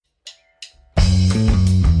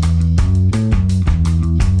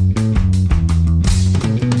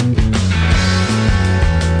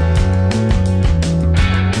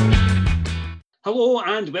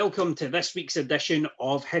and welcome to this week's edition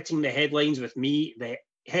of Hitting the Headlines with me, the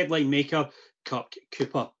headline maker, Kirk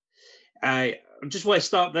Cooper. I just want to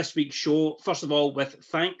start this week's show, first of all, with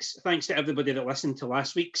thanks. Thanks to everybody that listened to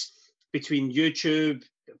last week's, between YouTube,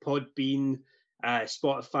 Podbean,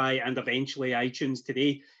 Spotify, and eventually iTunes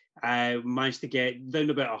today. I managed to get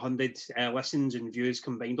down about 100 listens and views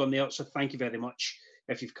combined on there, so thank you very much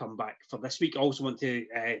if you've come back for this week. I also want to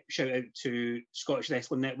shout out to Scottish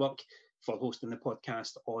Wrestling Network for hosting the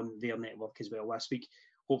podcast on their network as well last week.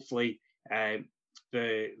 Hopefully,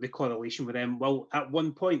 the correlation with them will at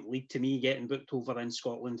one point lead to me getting booked over in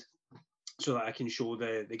Scotland so that I can show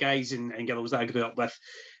the guys and girls that I grew up with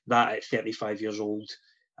that at 35 years old,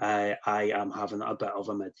 I am having a bit of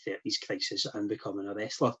a mid-30s crisis and becoming a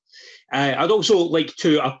wrestler. I'd also like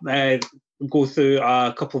to go through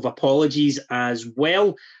a couple of apologies as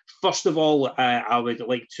well. First of all, I would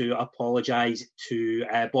like to apologise to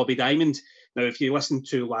Bobby Diamond. Now, if you listened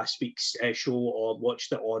to last week's show or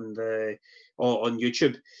watched it on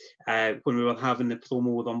YouTube, when we were having the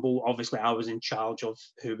promo rumble, obviously I was in charge of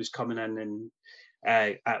who was coming in and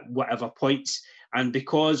at whatever points. And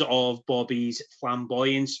because of Bobby's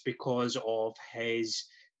flamboyance, because of his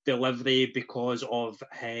delivery, because of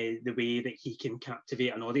the way that he can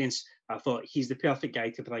captivate an audience, I thought he's the perfect guy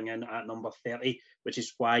to bring in at number 30, which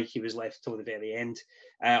is why he was left till the very end.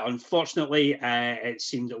 Unfortunately, it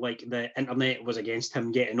seemed like the internet was against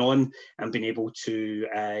him getting on and being able to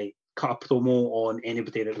cut a promo on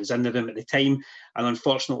anybody that was in the room at the time. And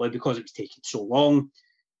unfortunately, because it was taking so long,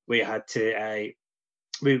 we had to...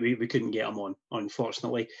 We couldn't get him on,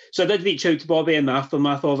 unfortunately. So I did reach out to Bobby in the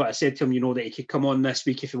aftermath of it. I said to him, that he could come on this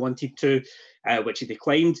week if he wanted to, which he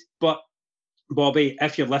declined. But Bobby,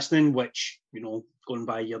 if you're listening, which, going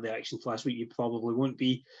by your reactions last week, you probably won't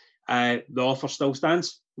be, the offer still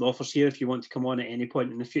stands. The offer's here if you want to come on at any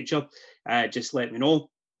point in the future. Just let me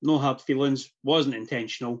know. No hard feelings. Wasn't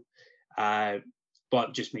intentional.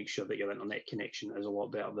 But just make sure that your internet connection is a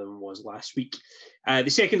lot better than it was last week. The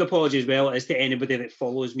second apology as well is to anybody that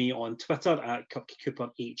follows me on Twitter at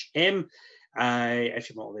KirkCooperHM, if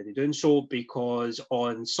you're not already doing so, because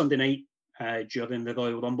on Sunday night during the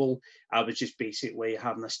Royal Rumble, I was just basically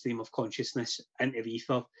having a stream of consciousness into the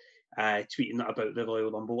ether, tweeting about the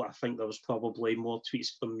Royal Rumble. I think there was probably more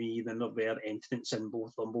tweets from me than there were entrants in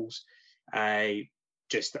both Rumbles.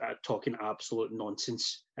 Just talking absolute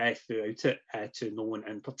nonsense throughout it to no one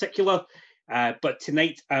in particular. But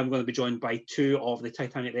tonight I'm going to be joined by two of the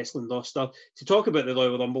Titanic Wrestling roster to talk about the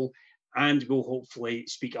Royal Rumble, and we'll hopefully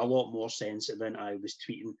speak a lot more sense than I was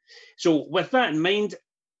tweeting. So with that in mind,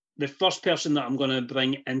 the first person that I'm going to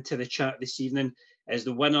bring into the chat this evening is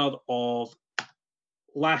the winner of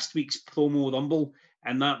last week's promo Rumble,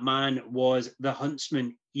 and that man was the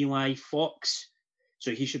Huntsman, Eli Fox. So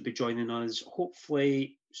he should be joining us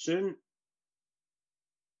hopefully soon.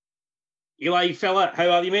 Eli, fella, how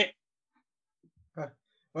are you, mate?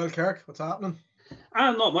 Well, Kirk, what's happening?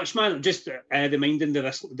 Not much, man. Just reminding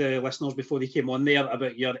the listeners before they came on there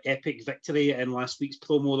about your epic victory in last week's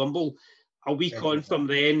promo Rumble. A week on from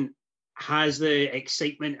then, has the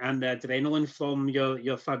excitement and the adrenaline from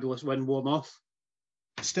your fabulous win worn off?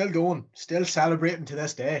 Still going, still celebrating to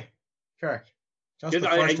this day, Kirk. Good,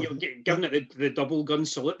 and you're giving it the double gun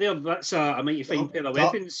salute there. That's a mighty fine pair of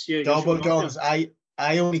weapons. Double guns. I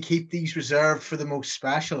only keep these reserved for the most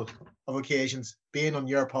special of occasions, being on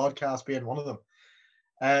your podcast, being one of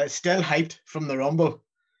them. Still hyped from the Rumble.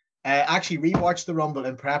 Actually rewatched the Rumble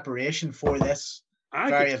in preparation for this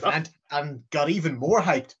very event and got even more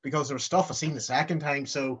hyped because there was stuff I seen the second time.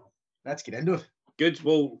 So let's get into it. Good.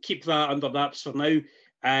 We'll keep that under wraps for now.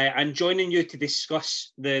 And joining you to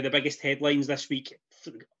discuss the biggest headlines this week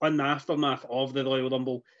in the aftermath of the Royal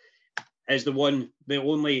Rumble is one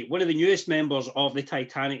of the newest members of the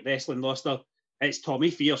Titanic Wrestling roster. It's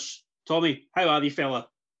Tommy Fierce. Tommy, how are you, fella?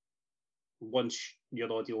 Once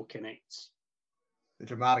your audio connects. The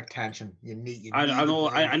dramatic tension. I know.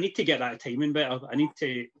 I need to get that timing better. I need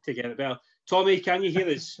to get it better. Tommy, can you hear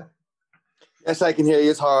us? Yes, I can hear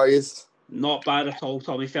you. How are you? Not bad at all,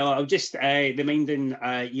 Tommy fella. I'm just reminding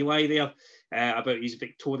Eli there about his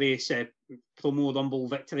victorious promo Rumble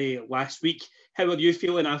victory last week. How are you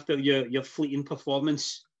feeling after your fleeting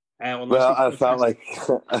performance? Well, I felt like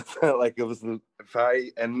it was the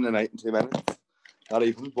very end of the night in 2 minutes. Not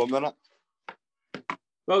even 1 minute.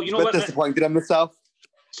 Well, you know what? Disappointed in myself.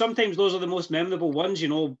 Sometimes those are the most memorable ones.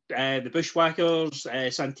 The Bushwhackers,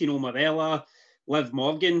 Santino Marella, Liv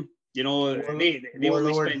Morgan. They only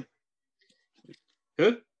spent.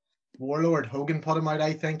 Who? Warlord Hogan put him out,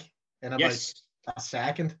 I think, in about a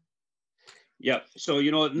second. Yeah. So,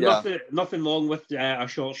 you know, Yeah. nothing wrong with a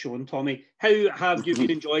short showing, Tommy. How have you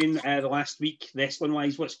been enjoying the last week, wrestling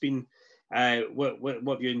wise? What's been, what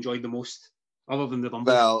have you enjoyed the most, other than the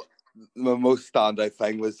Rumble? Well, my most standout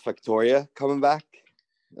thing was Victoria coming back.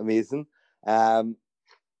 Amazing.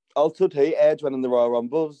 Also, too, Edge winning the Royal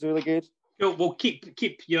Rumble was really good. We'll keep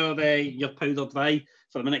your powder dry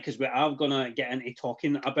for a minute, because we are going to get into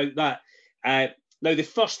talking about that. Now, the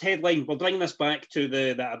first headline, we'll bring this back to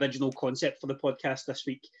the original concept for the podcast this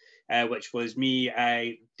week, which was me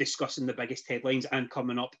discussing the biggest headlines and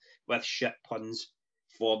coming up with shit puns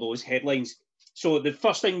for those headlines. So the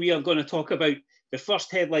first thing we are going to talk about, the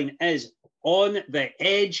first headline is, on the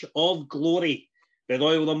edge of glory. The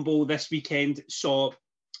Royal Rumble this weekend saw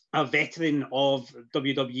a veteran of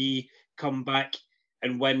WWE come back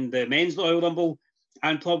and win the men's Royal Rumble,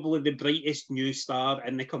 and probably the brightest new star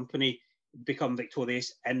in the company become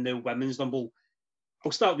victorious in the women's Rumble.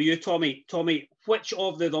 I'll start with you, Tommy. Tommy, which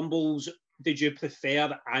of the Rumbles did you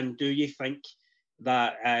prefer, and do you think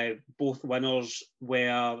that both winners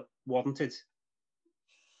were warranted?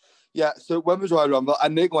 Yeah, so Women's Royal Rumble, I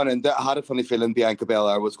knew going into it, I had a funny feeling Bianca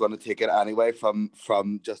Belair was going to take it anyway, from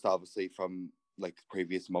just obviously from like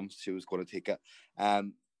previous months, she was going to take it.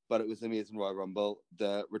 But it was an amazing Royal Rumble.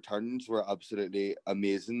 The returns were absolutely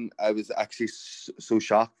amazing. I was actually so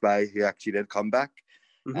shocked by who actually did come back.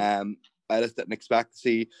 Mm-hmm. I just didn't expect to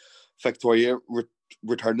see Victoria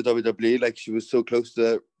return to WWE. Like, she was so close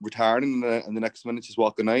to retiring, and the next minute she's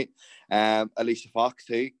walking out. Alicia Fox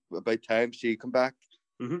too, about time she come back.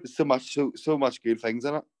 Mm-hmm. There's so much good things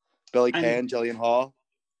in it. Billie Kay, Jillian Hall.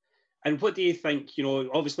 And what do you think? You know,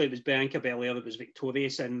 obviously it was Bianca Belair that was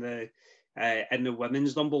victorious in the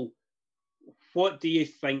women's Rumble. What do you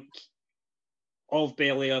think of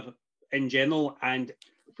Belair in general, and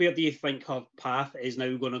where do you think her path is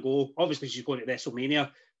now going to go? Obviously she's going to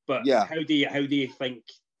WrestleMania, but yeah, how do you think?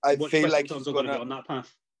 I feel like she's going to be on that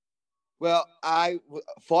path? Well, I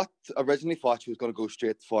originally thought she was going to go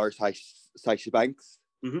straight for Sasha Banks.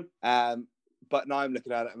 Mm-hmm. But now I'm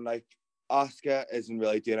looking at it, I'm like, Asuka isn't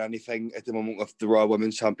really doing anything at the moment with the Raw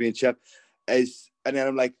Women's Championship. And then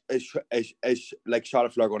I'm like, is like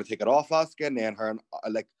Charlotte Flair going to take it off Asuka, and then her and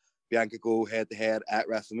like Bianca go head to head at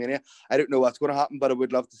WrestleMania? I don't know what's going to happen, but I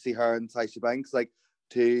would love to see her and Sasha Banks, like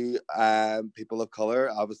two people of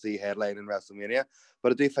color, obviously headlining WrestleMania.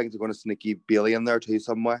 But I do think they're going to sneaky Bayley in there too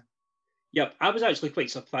somewhere. Yep, I was actually quite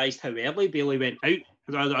surprised how early Bayley went out.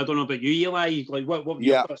 I don't know about you, Eli. Like, what were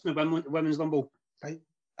your thoughts on the women's Rumble?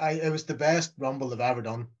 It was the best Rumble they've ever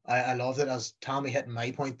done. I loved it. As Tommy hitting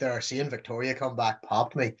my point there, seeing Victoria come back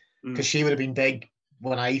popped me, because she would have been big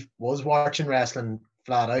when I was watching wrestling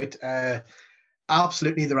flat out.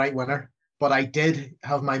 Absolutely the right winner. But I did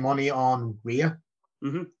have my money on Rhea.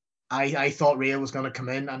 Mm-hmm. I thought Rhea was going to come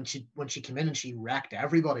in, and when she came in and she wrecked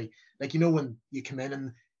everybody. Like, you know, when you come in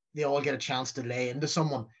and they all get a chance to lay into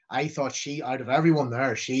someone, I thought she, out of everyone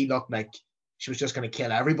there, she looked like she was just going to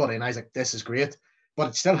kill everybody. And I was like, this is great.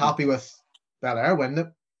 But still happy with Belair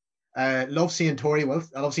winning it. Love seeing Tori Wilf.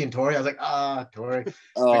 I love seeing Tori. I was like, Tori.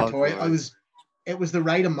 Victoria. Tori. It was the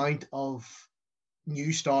right amount of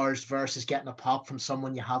new stars versus getting a pop from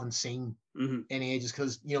someone you haven't seen in ages.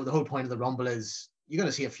 Because, you know, the whole point of the Rumble is you're going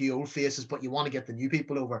to see a few old faces, but you want to get the new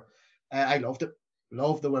people over. I loved it.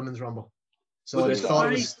 Loved the Women's Rumble. So I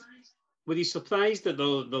thought it was... Were you surprised that there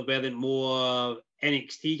weren't more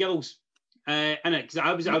NXT girls in it? Because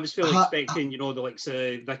I was fully expecting, you know, the likes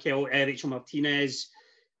of Rachel Martinez,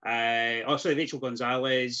 Rachel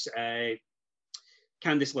Gonzalez, Candice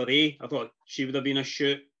LeRae. I thought she would have been a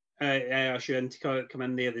shoot in to come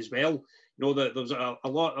in there as well. You know, that there was a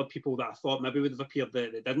lot of people that I thought maybe would have appeared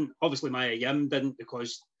that didn't. Obviously, Maya Yim didn't,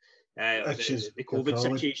 because the COVID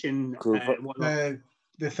situation and whatnot.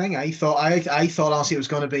 The thing I thought honestly it was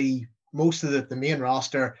going to be most of the main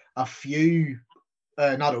roster, a few,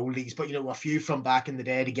 not oldies, but, you know, a few from back in the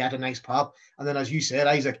day to get a nice pop. And then, as you said,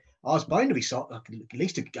 Isaac, it's bound to be at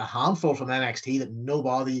least a handful from NXT that no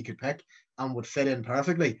bother you could pick and would fit in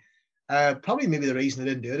perfectly. Probably maybe the reason they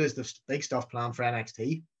didn't do it is the big stuff planned for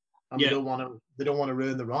NXT, and they don't want to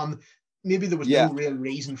ruin the run. Maybe there was no real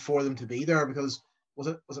reason for them to be there, because was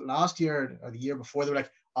it last year or the year before, they were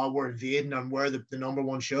like, we're invading and we're the number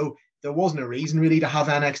one show. There wasn't a reason really to have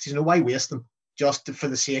NXT. You know, why waste them just for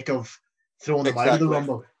the sake of throwing them out of the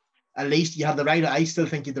Rumble? At least you have the right. I still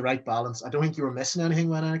think you had the right balance. I don't think you were missing anything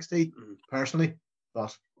with NXT personally,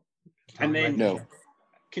 but and then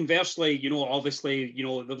conversely, you know, obviously, you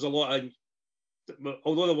know, there was a lot of,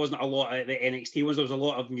 although there wasn't a lot of the NXT ones, there was a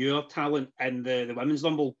lot of newer talent in the women's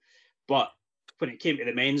Rumble. But when it came to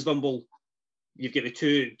the men's Rumble, you've got the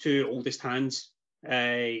two oldest hands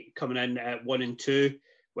coming in at 1 and 2,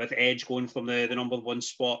 with Edge going from the number 1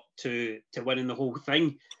 spot to winning the whole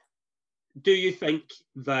thing. Do you think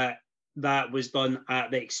that was done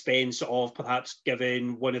at the expense of perhaps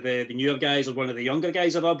giving one of the newer guys or one of the younger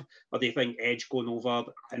guys a rub, or do you think Edge going over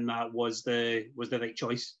and that was the right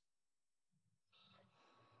choice?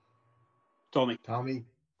 Tommy. Tommy.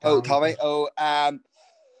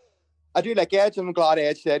 I do like Edge, and I'm glad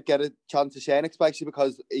Edge did get a chance to shine, especially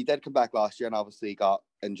because he did come back last year and obviously got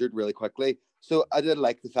injured really quickly. So I did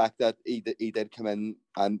like the fact that he did come in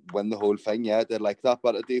and win the whole thing. Yeah, I did like that.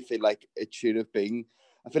 But I do feel like it should have been.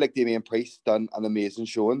 I feel like Damian Priest done an amazing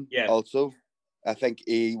showing. Yeah. Also, I think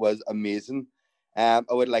he was amazing. I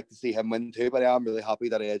would like to see him win too, but I am really happy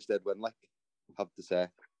that Edge did win. Like, I have to say.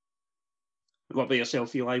 What about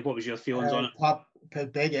yourself, Eli? What was your feelings on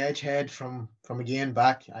it? Big Edge head from again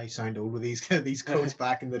back. I sound old with these quotes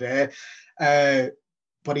back in the day.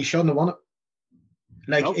 But he shouldn't have won it.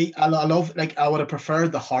 Like, nope. I love, like, I would have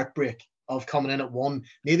preferred the heartbreak of coming in at 1,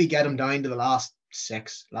 maybe get him down to the last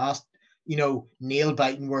 6, nail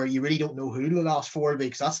biting where you really don't know who the last 4 will be,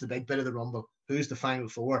 because that's the big bit of the Rumble. Who's the final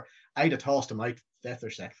 4? I'd have tossed him out 5th or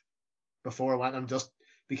 6th before I went. I'm just,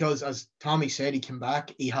 because as Tommy said, he came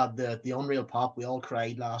back, he had the unreal pop. We all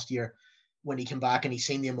cried last year when he came back and he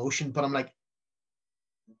seen the emotion. But I'm like,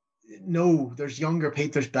 no, there's younger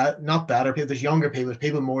people, not better people, there's younger people, there's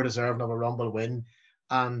people more deserving of a Rumble win.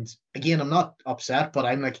 And again, I'm not upset, but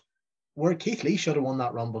I'm like, where Keith Lee should have won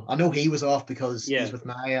that Rumble. I know he was off because he's with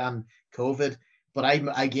Nia and COVID, but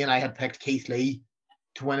I had picked Keith Lee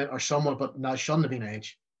to win it or someone, but no, it shouldn't have been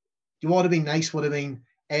Edge. What would have been nice would have been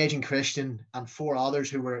Edge and Christian and 4 others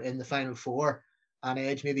who were in the final 4, and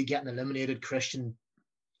Edge maybe getting eliminated. Christian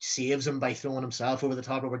saves him by throwing himself over the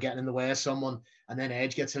top, or we're getting in the way of someone, and then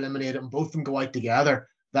Edge gets eliminated and both of them go out together.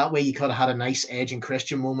 That way you could have had a nice Edge and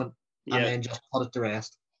Christian moment and then just put it to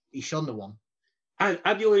rest. He shouldn't have won.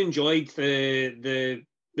 I really enjoyed the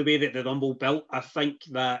way that the Rumble built. I think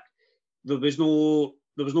that there was no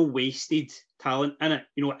wasted talent in it.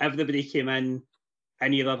 Everybody came in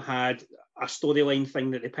and either had a storyline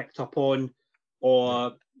thing that they picked up on,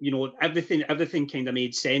 or everything kind of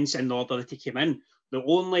made sense in the order that he came in. The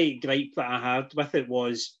only gripe that I had with it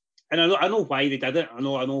was, and I know why they did it. I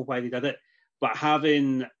know why they did it, but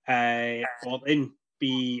having Orton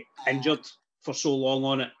be injured for so long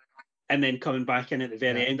on it, and then coming back in at the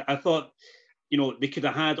very end, I thought, they could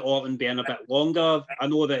have had Orton being a bit longer. I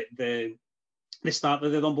know that the start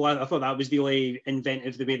of the Rumble, I thought that was really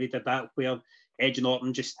inventive, the way they did that, where Edge and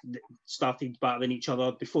Orton just started battling each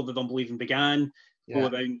other before the Rumble even began,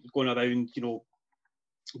 going around,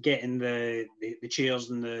 getting the chairs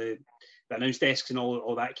and the announce desks and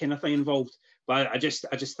all that kind of thing involved. But I just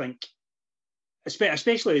think,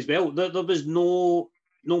 especially as well, there was no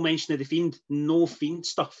mention of the Fiend, no Fiend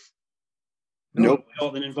stuff. Nope.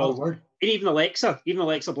 Orton involved. And even Alexa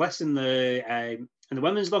Bliss in the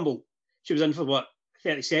women's Rumble, she was in for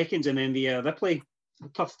 30 seconds, and then the Ripley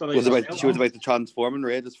toughed her out. She was about to transform and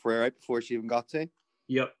Ray just for right before she even got to.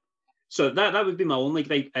 Yep. So that would be my only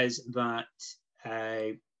gripe, is that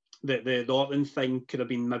the Orton thing could have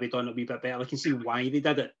been maybe done a wee bit better. I can see why they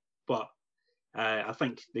did it, but I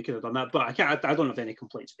think they could have done that. But I don't have any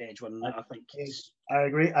complaints with Edge winning that. I think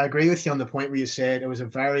I agree with you on the point where you said it was a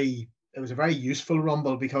very useful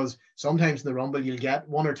Rumble, because sometimes in the Rumble you'll get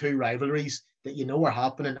 1 or 2 rivalries that are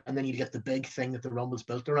happening, and then you get the big thing that the Rumble's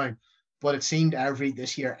built around. But it seemed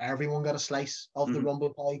this year everyone got a slice of the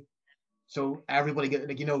Rumble pie. So everybody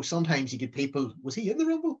get, sometimes you get people, was he in the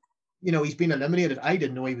Rumble? He's been eliminated. I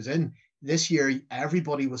didn't know he was in. This year,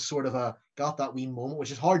 everybody was sort of got that wee moment,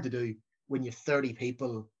 which is hard to do when you've 30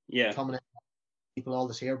 people coming in, people all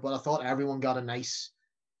this here. But I thought everyone got a nice,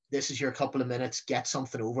 this is your couple of minutes, get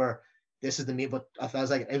something over. This is the meat. But I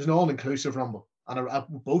was like, it was an all-inclusive Rumble. And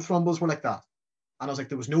both Rumbles were like that. And I was like,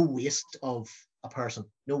 there was no waste of a person,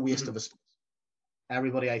 no waste of a space.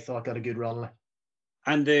 Everybody, I thought, got a good run.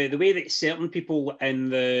 And the way that certain people in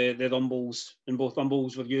the Rumbles, in both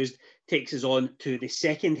Rumbles, were used, takes us on to the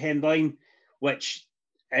second headline, which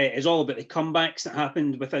is all about the comebacks that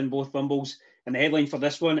happened within both Rumbles. And the headline for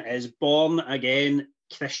this one is Born Again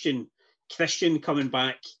Christian. Christian coming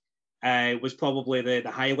back was probably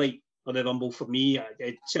the highlight of the Rumble for me.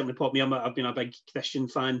 It certainly popped me up. I've been a big Christian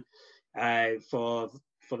fan for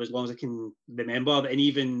as long as I can remember. And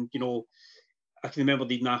even, I can remember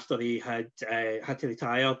even after he had to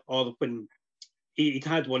retire, or when he'd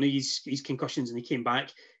had one of his concussions and he came back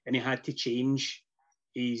and he had to change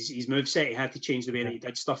his moveset, he had to change the way that he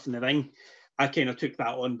did stuff in the ring. I kind of took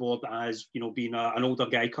that on board as, being an older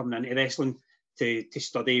guy coming into wrestling, to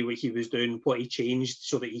study what he was doing, what he changed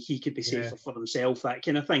so that he could be safer for himself, that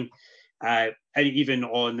kind of thing. And even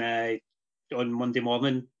on Monday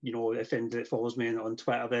morning, you know, if anybody that follows me on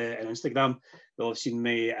Twitter and Instagram, they'll have seen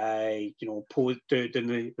me, you know,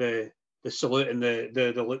 doing the salute and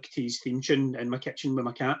the Luke Tease theme tune in my kitchen with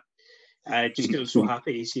my cat. Just because I'm so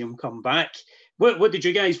happy to see him come back. What did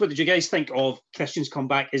you guys think of Christian's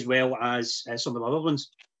comeback as well as some of the other ones?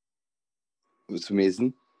 It was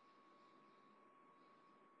amazing.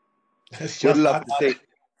 Would love to see.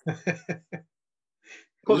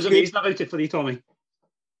 What was amazing about it for you, Tommy?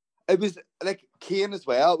 It was like Kane as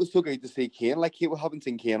well. It was so great to see Kane. Like, we haven't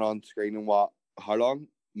seen Kane on screen in how long?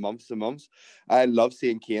 Months and months. I love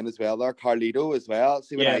seeing Kane as well there. Carlito as well.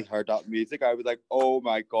 See, when I heard that music, I was like, oh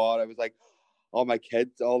my God. I was like, all my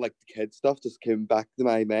kids, all like the kids stuff just came back to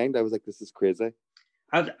my mind. I was like, this is crazy.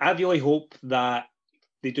 I really hope that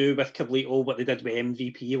they do with Carlito what they did with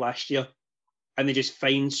MVP last year, and they just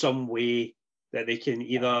find some way that they can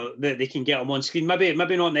they can get him on screen. Maybe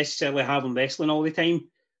not necessarily have him wrestling all the time,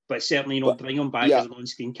 but certainly, you know, bring him back as an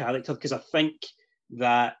on-screen character, because I think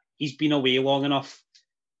that he's been away long enough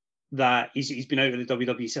that he's been out of the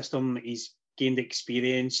WWE system. He's gained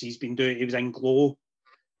experience. He was in Glow.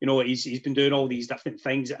 You know, he's been doing all these different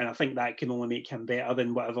things, and I think that can only make him better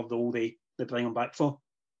than whatever role they bring him back for.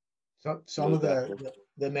 So some of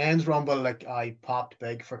the men's rumble, like, I popped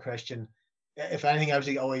big for Christian. If anything, I was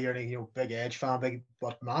like, oh, you're a big Edge fan, big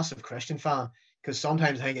but massive Christian fan, because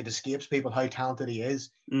sometimes I think it escapes people how talented he is.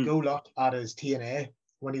 Go look at his TNA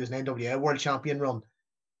when he was an NWA World Champion run.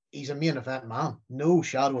 He's a main event man, no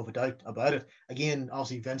shadow of a doubt about it. Again,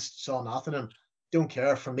 obviously Vince saw nothing in him. Don't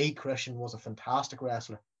care. For me, Christian was a fantastic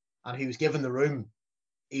wrestler, and he was given the room.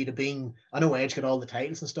 He'd have been, I know Edge got all the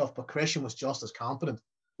titles and stuff, but Christian was just as competent.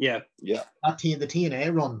 Yeah. The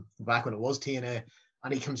TNA run, back when it was TNA,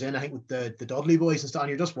 and he comes in, I think, with the Dudley boys and stuff, and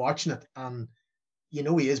you're just watching it, and you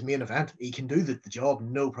know he is main event. He can do the job,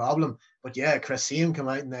 no problem. But yeah, Chris, see him come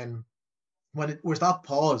out, and then when it was that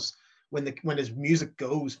pause, when his music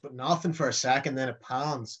goes, but nothing for a second, then it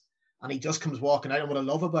pans, and he just comes walking out. And what I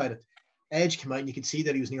love about it, Edge came out, and you could see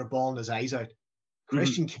that he was near bawling his eyes out.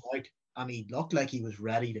 Christian came out, and he looked like he was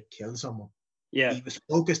ready to kill someone. Yeah. He was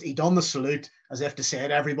focused. He done the salute as if to say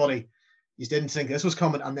to everybody, you didn't think this was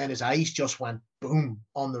coming, and then his eyes just went boom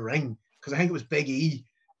on the ring, because I think it was Big E.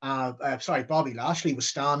 Bobby Lashley was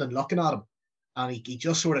standing looking at him, and he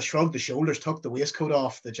just sort of shrugged the shoulders, took the waistcoat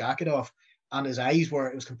off, the jacket off, and his eyes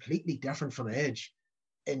it was completely different from Edge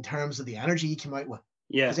in terms of the energy he came out with.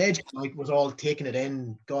 Yeah. His Edge came out, was all taking it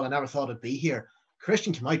in. God, I never thought it'd be here.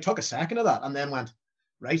 Christian came out, took a second of that, and then went,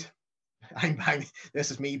 right, I'm back.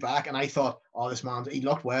 This is me back. And I thought, oh, this man, he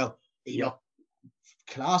looked well. He looked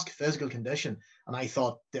class physical condition. And I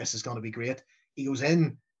thought, this is going to be great. He goes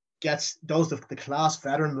in, does the class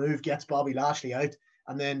veteran move, gets Bobby Lashley out.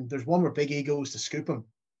 And then there's one where Big E goes to scoop him.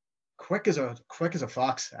 Quick as a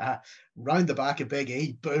fox, round the back of Big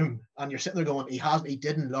E, boom. And you're sitting there going, he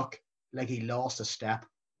didn't look like he lost a step.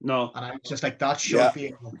 No. And I'm just like, that should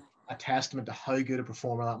be a testament to how good a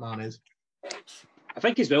performer that man is. I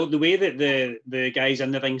think as well, the way that the guys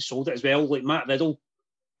in the ring sold it as well, like Matt Riddle's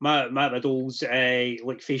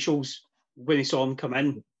like facials when he saw him come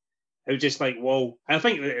in, it was just like, whoa. I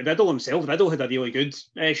think Riddle had a really good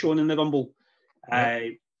showing in the Rumble.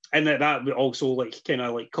 And that also like kind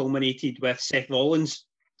of like culminated with Seth Rollins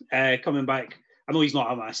coming back. I know he's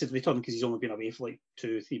not a massive return because he's only been away for like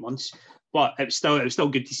 2-3 months, but it was still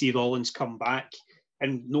good to see Rollins come back.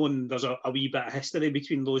 And knowing there's a wee bit of history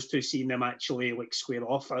between those two, seeing them actually like square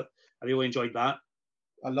off, I really enjoyed that.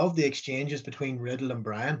 I love the exchanges between Riddle and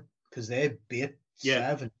Bryan, because they beat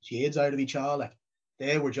 7 shades out of each other. Like,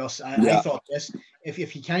 they were just, I thought this,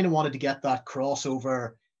 if you kind of wanted to get that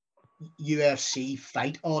crossover UFC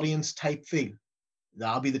fight audience type feel,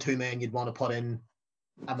 that'll be the two men you'd want to put in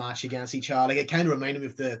a match against each other. Like, it kind of reminded me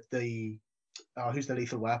of the who's the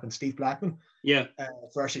Lethal Weapon, Steve Blackman,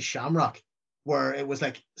 versus Shamrock, where it was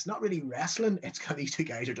like, it's not really wrestling, it's these two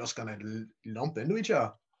guys are just going to lump into each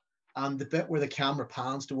other. And the bit where the camera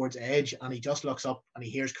pans towards Edge and he just looks up and he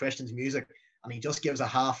hears Christian's music and he just gives a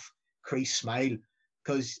half crease smile,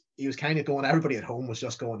 because he was kind of going, everybody at home was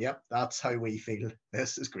just going, yep, that's how we feel.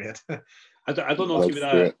 This is great. I don't know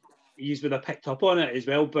if you would have picked up on it as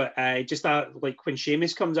well, but just that, like when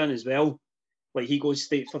Sheamus comes in as well, like he goes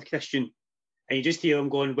straight for Christian and you just hear him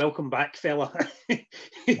going, welcome back, fella.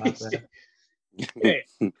 It's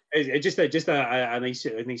just a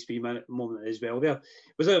nice wee moment as well there.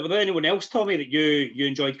 Was there anyone else, Tommy, that you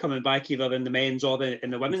enjoyed coming back either in the men's or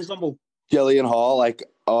in the women's Rumble? Gillian Hall, like,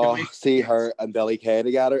 oh, Gilly, see yes. her and Billy Kay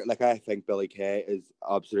together. Like, I think Billy Kay is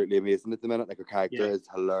absolutely amazing at the minute. Like, her character Yeah. is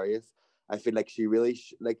hilarious. I feel like she really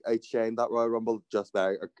outshined that Royal Rumble just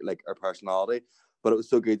by her personality. But it was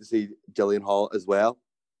so good to see Gillian Hall as well.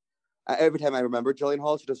 Every time I remember Gillian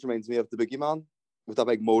Hall, she just reminds me of the boogeyman with that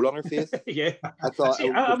big mole on her face. Yeah. I thought See,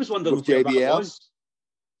 I was wondering with where that JBL. was.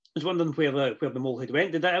 I was wondering where the mole had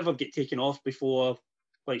went. Did that ever get taken off before,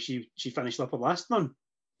 like, she finished up her last one?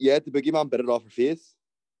 Yeah, the boogeyman bit it off her face.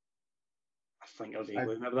 I think I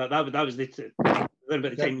vaguely remember that. That was the little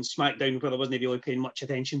bit of time in SmackDown where I wasn't really paying much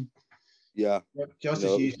attention. Yeah. Just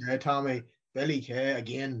as you said, Tommy, Billy Kay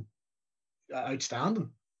again, outstanding.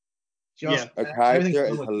 Just her character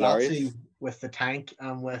is with hilarious. Patsy, with the tank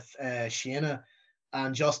and with Shayna,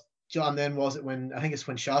 and then was it when I think it's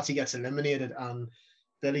when Shotzi gets eliminated and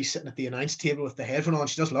Billy's sitting at the announce table with the headphone on,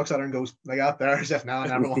 she just looks at her and goes like that there as if now I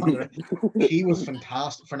never wanted it. She was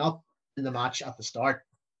fantastic for not in the match at the start.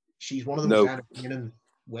 She's one of the most entertaining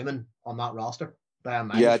women on that roster by a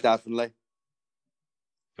mile. Yeah, definitely.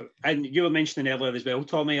 And you were mentioning earlier as well,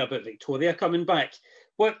 Tommy, about Victoria coming back.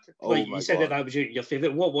 What, like you said, that was your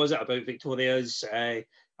favourite. What was it about Victoria's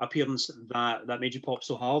appearance that made you pop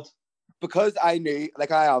so hard? Because I knew,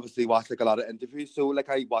 like, I obviously watched like a lot of interviews, so like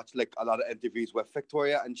I watched like a lot of interviews with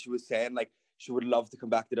Victoria, and she was saying like she would love to come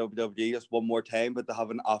back to WWE just one more time, but they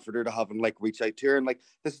haven't offered her, to haven't like reached out to her, and like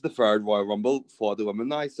this is the third Royal Rumble for the women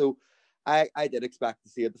now, so I did expect to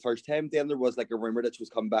see it the first time. Then there was like a rumor that she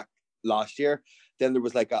was coming back last year. Then there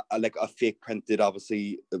was like a fake printed,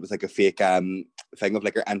 obviously it was like a fake thing of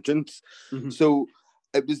like her entrance. Mm-hmm. So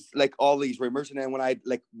it was like all these rumors, and then when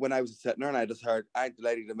I was sitting there and I just heard I'm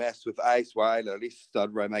delighted to mess with, I swear I literally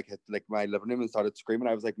stood around my living room and started screaming.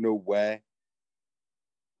 I was like, no way.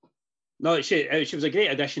 No, she was a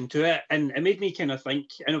great addition to it, and it made me kind of think,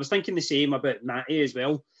 and I was thinking the same about Natty as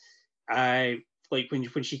well. Like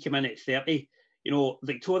when she came in at 30, you know,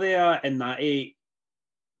 Victoria and Natty,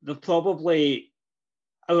 they're probably,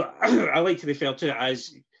 I like to refer to it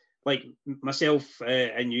as, like myself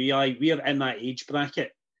and you, we're in that age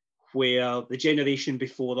bracket where the generation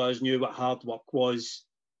before us knew what hard work was,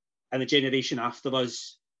 and the generation after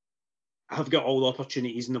us have got all the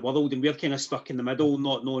opportunities in the world, and we're kind of stuck in the middle,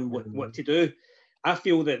 not knowing what to do. I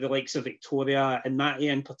feel that the likes of Victoria and Natty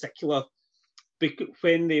in particular,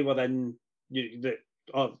 when they were in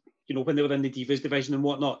when they were in the Divas division and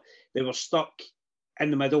whatnot, they were stuck in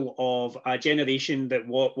the middle of a generation that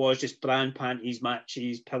was just brand panties,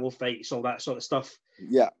 matches, pillow fights, all that sort of stuff.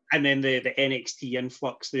 Yeah. And then the NXT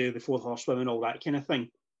influx, the Four Horsewomen, all that kind of thing.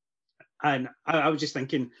 And I was just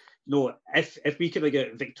thinking, if we could have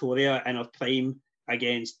got Victoria in her prime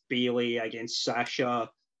against Bayley, against Sasha,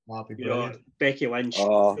 Becky Lynch,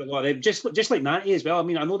 just like Natty as well. I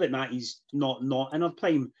mean, I know that Natty's not in her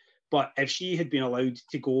prime, but if she had been allowed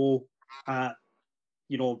to go at,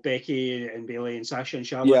 Becky and Bayley and Sasha and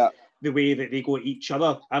Charlotte, the way that they go at each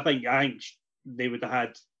other, I think they would have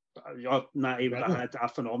had, Natty would have had a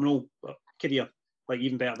phenomenal career, like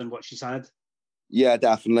even better than what she's had. Yeah,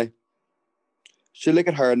 definitely. So look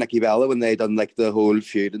at her and Nikki Bella when they done like the whole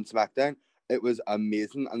feud in SmackDown. It was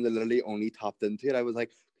amazing, and they literally only tapped into it. I was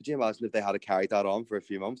like, could you imagine if they had carried that on for a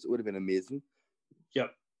few months? It would have been amazing.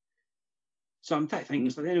 Yep. So I'm trying to think,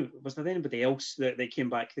 was there anybody else that came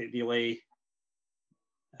back that really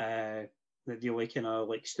kind of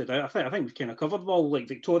like stood out? I think we've kind of covered them all, like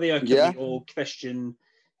Victoria, Carlito, Christian,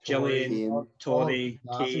 Jillian, Tori,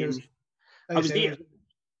 Kane.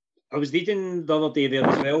 I was reading the other day there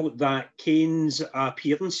as well that Kane's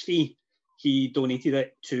appearance fee, he donated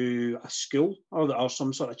it to a school or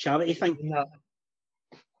some sort of charity thing.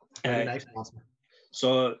 Nice.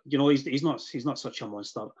 So he's not such a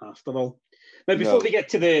monster after all. Now, before we get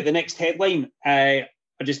to the next headline, I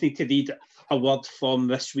just need to read a word from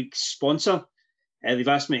this week's sponsor. They've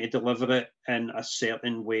asked me to deliver it in a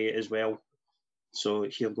certain way as well. So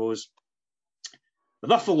here goes.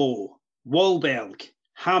 Ruffalo, Wahlberg,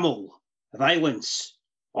 Hamill, Rylance,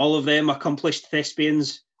 all of them accomplished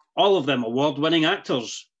thespians, all of them award-winning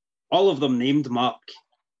actors, all of them named Mark.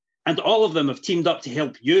 And all of them have teamed up to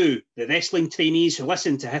help you, the wrestling trainees who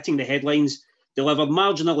listen to Hitting the Headlines, deliver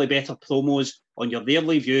marginally better promos on your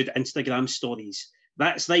rarely viewed Instagram stories.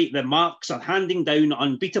 That's right, the Marks are handing down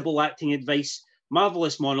unbeatable acting advice,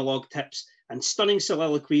 marvellous monologue tips, and stunning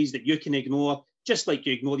soliloquies that you can ignore, just like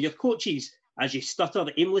you ignore your coaches, as you stutter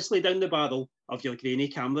aimlessly down the barrel of your grainy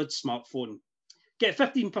cameraed smartphone. Get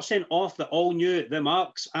 15% off the all-new The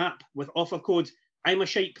Marks app with offer code I'm a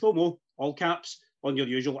Shite promo, all caps, on your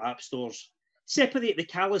usual app stores. Separate the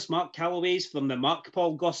callous Mark Calloways from the Mark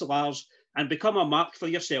Paul Gosselaars and become a Mark for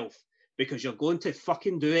yourself. because you're going to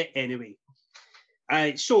fucking do it anyway.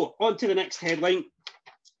 So on to the next headline,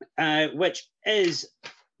 which is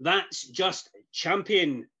That's Just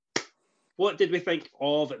Champion. What did we think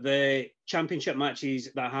of the championship matches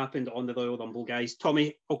that happened on the Royal Rumble, guys?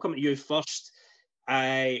 Tommy, I'll come to you first.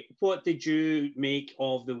 What did you make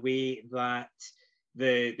of the way that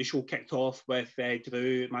the show kicked off with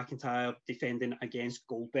Drew McIntyre defending against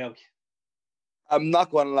Goldberg? I'm not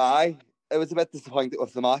going to lie. I was a bit disappointed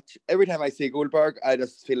with the match. Every time I see Goldberg, I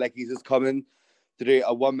just feel like he's just coming to do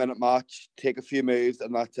a 1 minute match, take a few moves,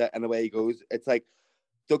 and that's it, and away he goes. It's like,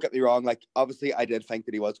 don't get me wrong, like, obviously I did think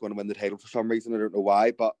that he was going to win the title for some reason. I don't know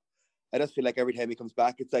why, but I just feel like every time he comes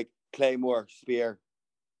back, it's like Claymore, Spear,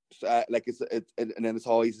 and then it's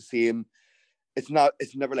always the same. It's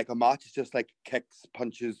never like a match. It's just like kicks,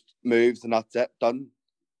 punches, moves, and that's it, done.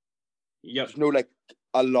 Yep. There's no like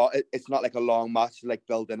a lot. It's not like a long match to like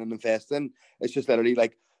build in and invest in. It's just literally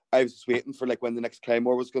like I was just waiting for like when the next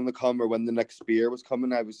Claymore was going to come or when the next Spear was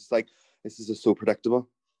coming. I was just like, this is just so predictable.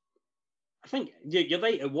 I think you're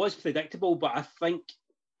right. It was predictable, but I think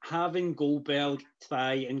having Goldberg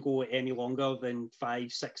try and go any longer than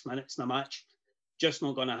 5-6 minutes in a match, just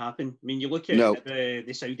not going to happen. I mean, you look at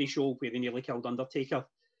the Saudi show where they nearly killed Undertaker.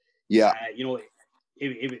 Yeah.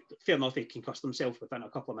 Fair enough, he concussed himself within a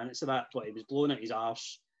couple of minutes of that, but he was blowing at his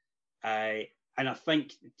arse. And I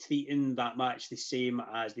think treating that match the same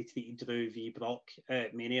as they treated Drew v Brock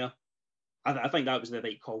at Mania, I think that was the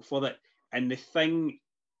right call for it. And the thing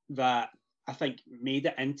that I think made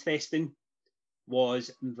it interesting was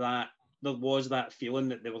that there was that feeling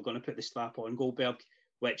that they were going to put the strap on Goldberg,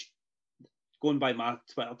 which, going by my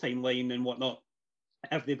Twitter timeline and whatnot,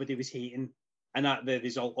 everybody was hating. And at the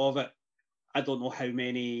result of it, I don't know how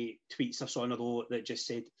many tweets I saw in a row that just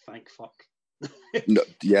said, thank fuck. No,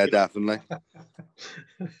 yeah, definitely.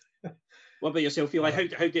 What about yourself, Eli?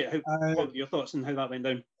 What were your thoughts on how that went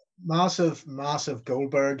down? Massive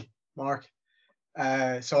Goldberg, Mark.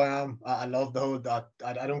 So I love the whole that.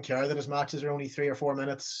 I don't care that his matches are only 3 or 4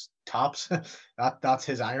 minutes tops. That's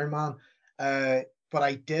his Iron Man. But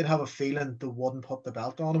I did have a feeling they wouldn't put the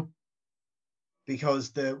belt on him,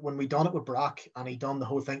 because when we done it with Brock and he done the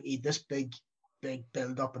whole thing, he this big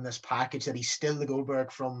build up in this package that he's still the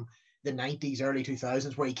Goldberg from the 90s, early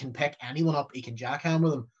 2000s, where he can pick anyone up, he can jackhammer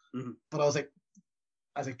them. Mm-hmm. But I was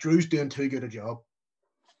like, Drew's doing too good a job.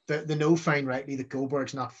 They know fine rightly that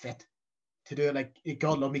Goldberg's not fit to do it. Like,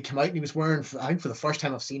 God love me, came out and he was wearing, I think for the first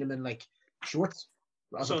time I've seen him in like shorts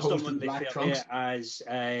as opposed to black trunks. As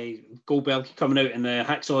Goldberg coming out in the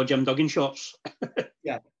Hacksaw Jim Duggan shorts.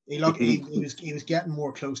 Yeah, he was getting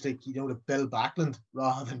more close to to Bill Backlund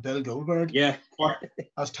rather than Bill Goldberg. Yeah. But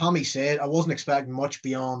as Tommy said, I wasn't expecting much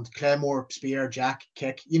beyond Claymore, Spear, Jack,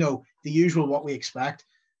 kick. The usual what we expect.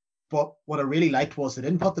 But what I really liked was they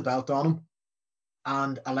didn't put the belt on him,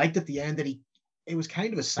 and I liked at the end that it was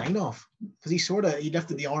kind of a sign off, because he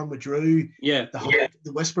lifted the arm with Drew. Yeah.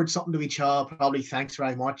 They whispered something to each other, probably thanks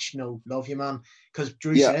very much, love you, man. Because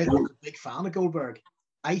Drew said he was a big fan of Goldberg.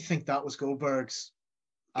 I think that was Goldberg's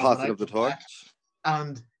passing of the torch.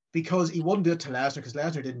 And because he wouldn't do it to Lesnar, because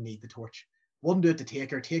Lesnar didn't need the torch. Wouldn't do it to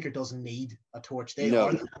Taker. Taker doesn't need a torch. They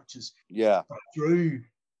are the torches. Yeah. But Drew,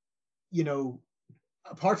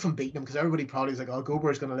 apart from beating him, because everybody probably was like, oh,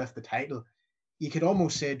 Goldberg's going to lift the title. You could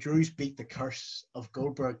almost say Drew's beat the curse of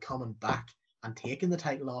Goldberg coming back and taking the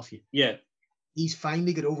title off you. Yeah. He's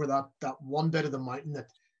finally got over that one bit of the mountain that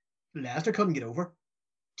Lesnar couldn't get over.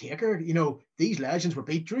 Taker, these legends were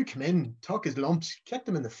beat. Drew came in, took his lumps, kicked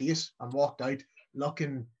him in the face, and walked out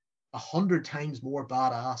looking 100 times more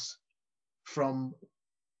badass from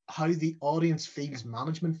how the audience feels,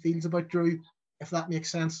 management feels about Drew, if that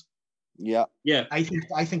makes sense. Yeah. Yeah. I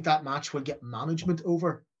think that match will get management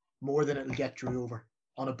over more than it'll get Drew over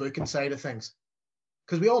on a booking side of things.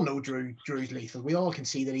 Because we all know Drew's lethal. We all can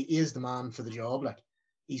see that he is the man for the job. Like,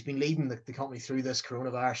 he's been leading the company through this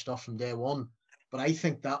coronavirus stuff from day one. But I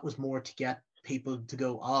think that was more to get people to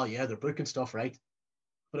go, oh yeah, they're booking stuff right.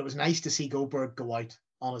 But it was nice to see Goldberg go out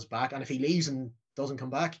on his back. And if he leaves and doesn't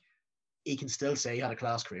come back, he can still say he had a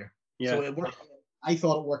class career. Yeah. So it worked. I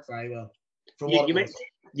thought it worked very well.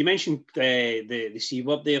 You mentioned the C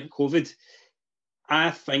word there, COVID.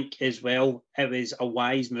 I think as well, it was a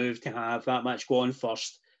wise move to have that match go on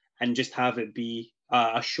first and just have it be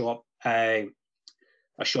a short and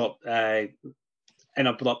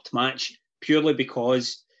abrupt match, purely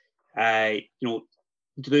because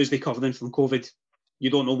Drew's recovering from COVID. You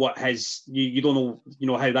don't know what you don't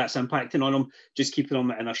know how that's impacting on him. Just keeping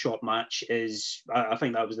him in a short match I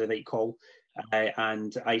think that was the right call.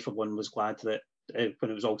 And I, for one, was glad that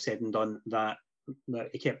when it was all said and done, that that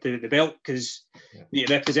he kept the belt because Yeah. need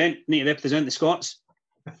to represent the Scots.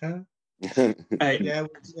 Yeah,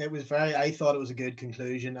 it was very. I thought it was a good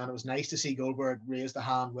conclusion, and it was nice to see Goldberg raise the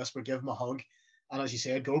hand, whisper, give him a hug, and as you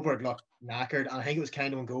said, Goldberg looked knackered, and I think it was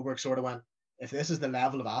kind of when Goldberg sort of went, "If this is the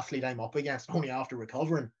level of athlete I'm up against, only after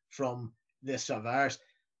recovering from this virus,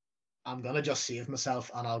 I'm gonna just save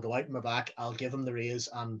myself, and I'll go out in my back. I'll give him the raise,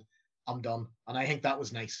 and I'm done." And I think that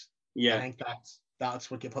was nice. Yeah. I think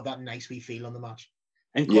that's what you put that nice wee feel on the match.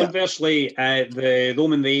 And Yeah. conversely, the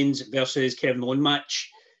Roman Reigns versus Kevin Owens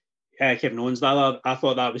match, Kevin Owens, I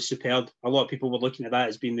thought that was superb. A lot of people were looking at that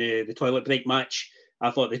as being the toilet break match. I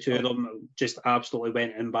thought the two of them just absolutely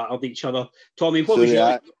went and battered each other. Tommy, what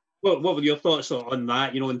were your thoughts on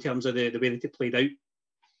that, in terms of the way that it played out?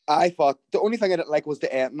 I thought the only thing I didn't like was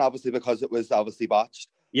the ending, obviously, because it was obviously botched.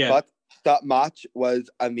 Yeah. But that match was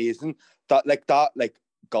amazing. That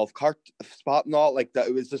golf cart spot and all, like that,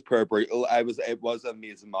 it was just pure brutal. It was an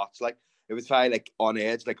amazing match. Like it was very like on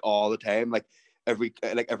edge, like all the time. Like every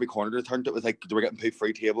corner they turned, it was like they were getting put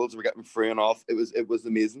free tables, they were getting free and off. It was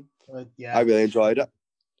amazing. Yeah. I really enjoyed it.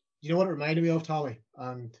 You know what it reminded me of, Tommy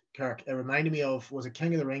and Kirk? It reminded me of, was it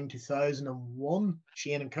King of the Ring 2001,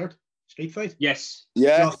 Shane and Kurt street fight? Yes.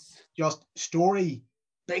 Just story,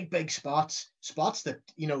 big spots that,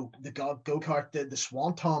 the go-kart, the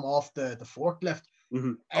swanton off the forklift,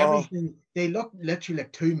 everything. They look literally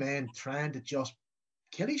like two men trying to just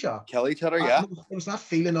kill each other. Yeah. It was that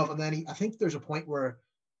feeling of, and then I think there's a point where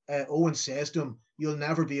Owen says to him, "You'll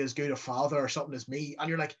never be as good a father or something as me," and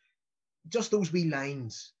you're like, just those wee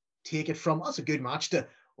lines take it from, that's a good match, to,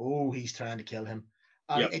 oh, he's trying to kill him.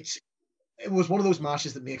 And it was one of those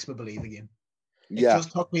matches that makes me believe again. It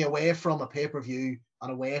just took me away from a pay-per-view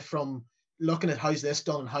and away from looking at how's this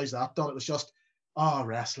done and how's that done. It was just,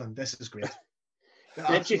 wrestling, this is great.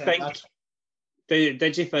 Did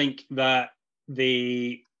you think that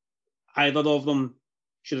either of them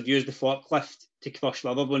should have used the forklift to crush the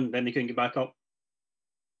other one, then they couldn't get back up?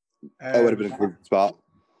 That would have been a good spot.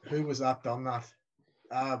 Who was that done that?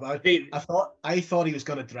 I thought he was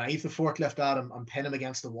going to drive the forklift at him and pin him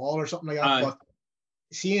against the wall or something like that. But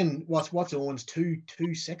seeing what's Owens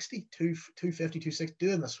 260, 250, 260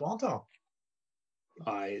 doing the swanton.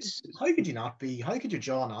 How could you not be? How could your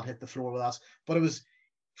jaw not hit the floor with that? But it was,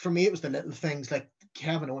 for me, it was the little things like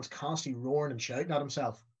Kevin Owens constantly roaring and shouting at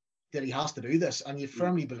himself that he has to do this, and you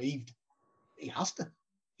firmly believed he has to.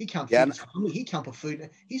 He can't feed his family. He can't put food.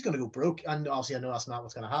 He's going to go broke. And obviously, I know that's not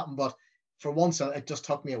what's going to happen. But for once, it just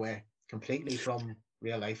took me away completely from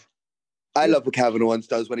real life. I love what Kevin Owens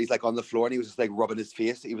does when he's like on the floor and he was just like rubbing his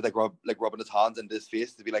face. He was like rubbing his hands into his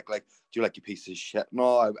face to be like, do you like, you piece of shit?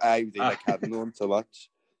 No, I do like Kevin Owens so much.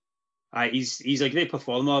 He's a great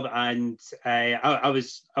performer, and I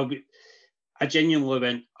genuinely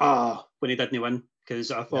went when he didn't win, because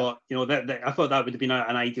I thought I thought that would have been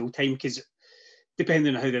an ideal time, because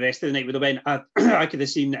depending on how the rest of the night would have went, I could have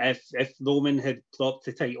seen if Roman had dropped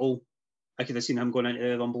the title, I could have seen him going into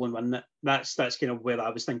the Rumble and winning it. That's kind of where I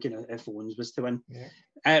was thinking if Owens was to win.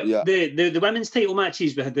 The women's title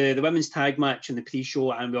matches, we had the women's tag match in the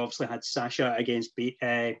pre-show, and we obviously had Sasha against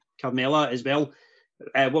Carmella as well.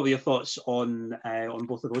 What were your thoughts on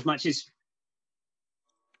both of those matches?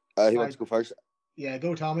 Who wants to go first? Yeah,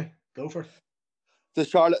 go Tommy. Go for it. The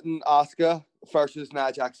Charlotte and Asuka versus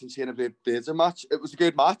Nia Jackson Shayna Baszler match. It was a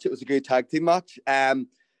good match. It was a good tag team match.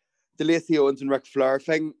 The Lacey Owens and Ric Flair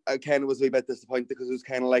thing, I kind of was a bit disappointed, because it was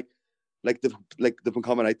kind of like they've been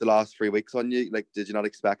coming out the last 3 weeks on you. Like, did you not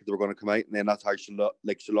expect that they were going to come out? And then that's how she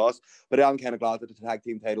lost. But I'm kind of glad that the tag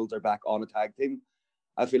team titles are back on a tag team.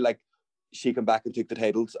 I feel like she came back and took the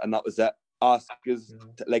titles, and that was it. Asuka's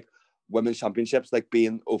women's championships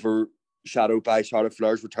being overshadowed by Charlotte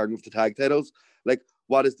Flair's return with the tag titles.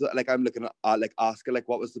 What is I'm looking at Asuka,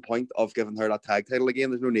 what was the point of giving her that tag title again?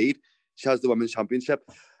 There's no need. She has the women's championship.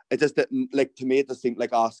 It just didn't, to me, it just seemed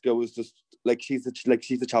like Asuka was just she's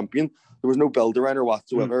the champion. There was no build around her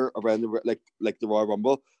whatsoever around the Royal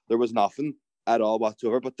Rumble. There was nothing at all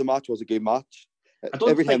whatsoever. But the match was a good match.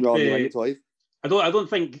 Every time they're on the ring, it's live. I don't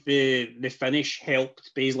think the finish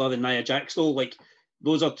helped Baszler and Nia Jax though.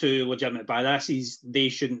 Those are two legitimate badasses. They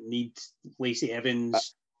shouldn't need Lacey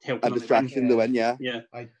Evans helping a distraction to win. Yeah.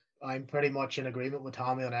 I'm pretty much in agreement with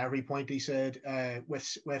Tommy on every point he said.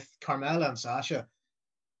 With Carmella and Sasha,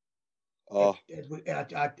 it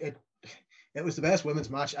was the best women's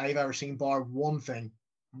match I've ever seen, bar one thing.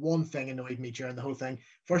 One thing annoyed me during the whole thing.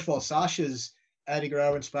 First of all, Sasha's Eddie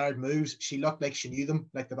Guerrero inspired moves, she looked like she knew them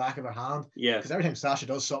like the back of her hand. Yeah. Because every time Sasha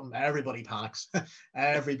does something, everybody panics.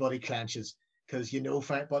 Everybody clenches. Because,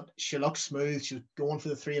 but she looked smooth. She was going for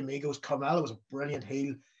the Three Amigos. Carmella was a brilliant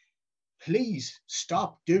heel. please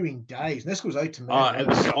stop doing dives. And this goes out to me. I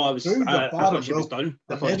thought she was done.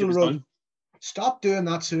 I thought she was done. Stop doing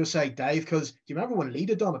that suicide dive, because do you remember when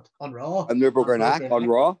Lita done it on Raw? And they broke her neck on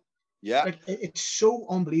Raw. Yeah. Like, it's so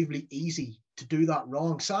unbelievably easy to do that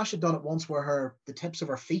wrong. Sasha done it once where the tips of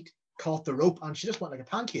her feet caught the rope and she just went like a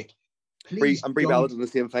pancake. Please. And Brie Bella did the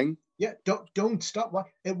same thing. Yeah, don't stop.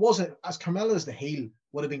 It wasn't, as Carmella as the heel,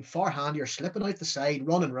 would have been far handier slipping out the side,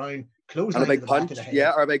 running round, closing and a big punch.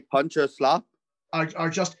 Or a big punch or a slap. Or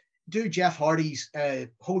just do Jeff Hardy's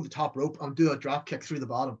hold the top rope and do a drop kick through the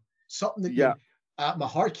bottom. Something that my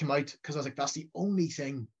heart came out, because I was like, that's the only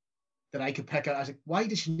thing that I could pick out. I was like, why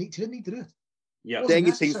did she didn't need to do it? Yeah. Then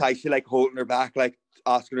you see Sasha like holding her back, like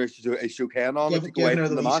asking her to do a shoe can on it to go out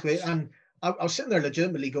in the match. And I was sitting there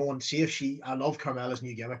legitimately going, see if I love Carmella's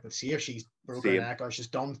new gimmick, but see if she's broke her neck or she's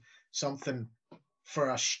done something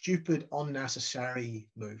for a stupid, unnecessary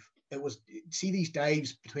move. It was, see these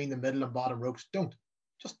dives between the middle and bottom ropes.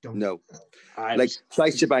 Just don't. No. Like,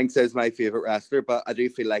 Sasha Banks is my favourite wrestler, but I do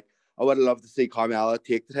feel like I would love to see Carmella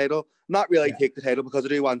take the title. Not really take the title, because I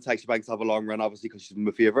do want Sasha Banks to have a long run, obviously, because she's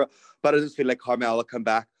my favourite. But I just feel like Carmella come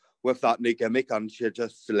back with that new gimmick and she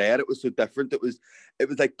just slayed. It was so different. It was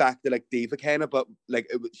like back to like Diva kind of, but like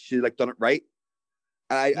she like done it right.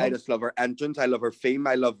 And I just love her entrance. I love her theme.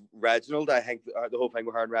 I love Reginald. I think the whole thing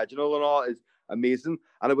with her and Reginald and all is amazing.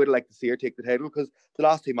 And I would like to see her take the title, because the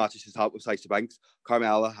last 2 matches she's had with Sasha Banks,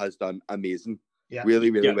 Carmella has done amazing. Yeah.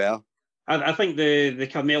 Really, really well. I think the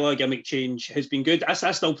Carmella gimmick change has been good. I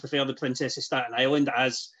still prefer the Princess of Staten Island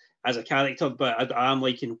as a character, but I am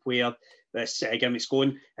liking where this gimmick's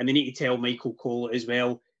going. And they need to tell Michael Cole as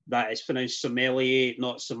well that it's pronounced Somalia,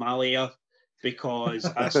 not Somalia, because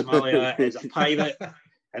Somalia is a pirate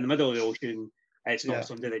in the middle of the ocean. It's not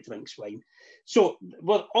somebody that drinks wine. So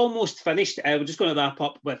we're almost finished. We're just going to wrap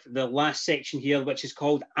up with the last section here, which is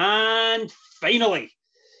called And Finally.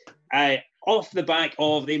 Off the back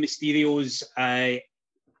of Rey Mysterio's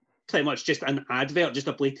pretty much just an advert, just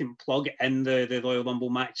a blatant plug in the Royal Rumble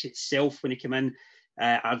match itself when he came in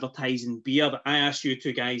advertising beer. I asked you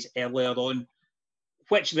two guys earlier on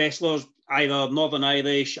which wrestlers, either Northern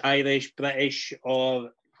Irish, British, or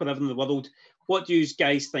wherever in the world, what do you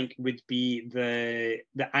guys think would be the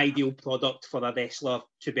ideal product for a wrestler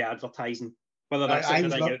to be advertising?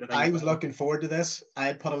 I was looking forward to this. I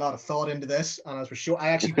had put a lot of thought into this, and as we're sure, I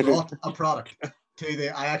actually brought a product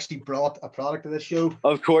to this show.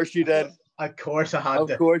 Of course you did. Of course I had.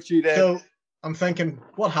 Of course you did. So I'm thinking,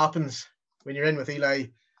 what happens when you're in with Eli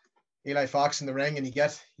Fox in the ring and you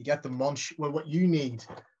get the munch? Well, what you need,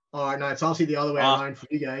 or now it's obviously the other way around for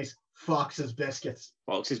you guys. Fox's biscuits.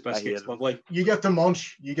 Lovely. You get the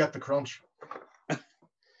munch, you get the crunch.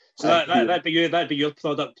 So that'd be your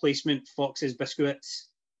product placement, Fox's biscuits.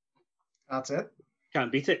 That's it.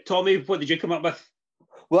 Can't beat it. Tommy, what did you come up with?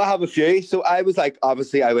 Well, I have a few. So I was like,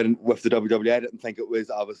 obviously, I went with the WWE. I didn't think it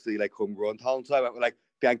was obviously like homegrown talent. So I went with like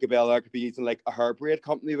Bianca Belair could be using like a hair braid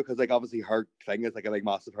company, because like obviously her thing is like a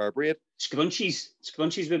massive hair braid. Scrunchies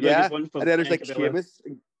would be the biggest one for. And then there's like Sheamus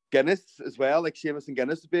and Guinness as well. Like Sheamus and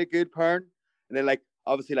Guinness would be a good pairing. And then like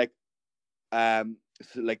obviously like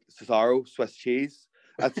Cesaro, Swiss cheese.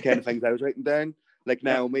 That's the kind of things I was writing down. Like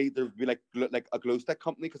Naomi, there would be like a glow stick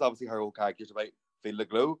company, because obviously her whole character's about feel the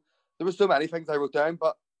glow. There were so many things I wrote down,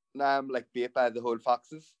 but now I'm like bait by the whole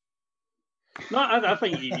Foxes. No, I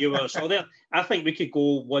think you were so there. I think we could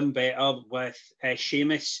go one better with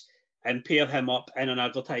Sheamus and pair him up in an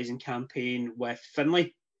advertising campaign with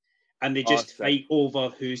Finlay, and they just fight over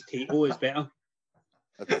whose Tato is better.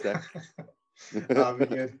 That's sick. That would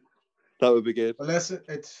be good. That would be good. Unless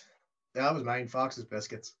that was mine, Fox's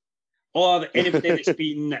biscuits. Or anybody that's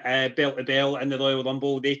been bell to bell in the Royal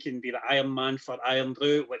Rumble, they can be the Iron Man for Iron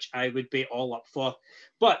Brew, which I would be all up for.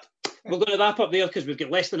 But we're going to wrap up there because we've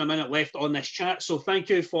got less than a minute left on this chat. So thank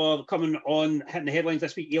you for coming on, hitting the headlines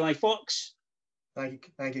this week, Eli Fox.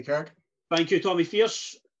 Thank you, Kirk. Thank you, Tommy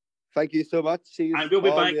Fierce. Thank you so much. See you. And we'll be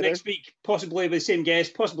back next week, possibly with the same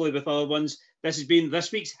guest, possibly with other ones. This has been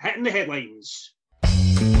this week's Hitting the Headlines.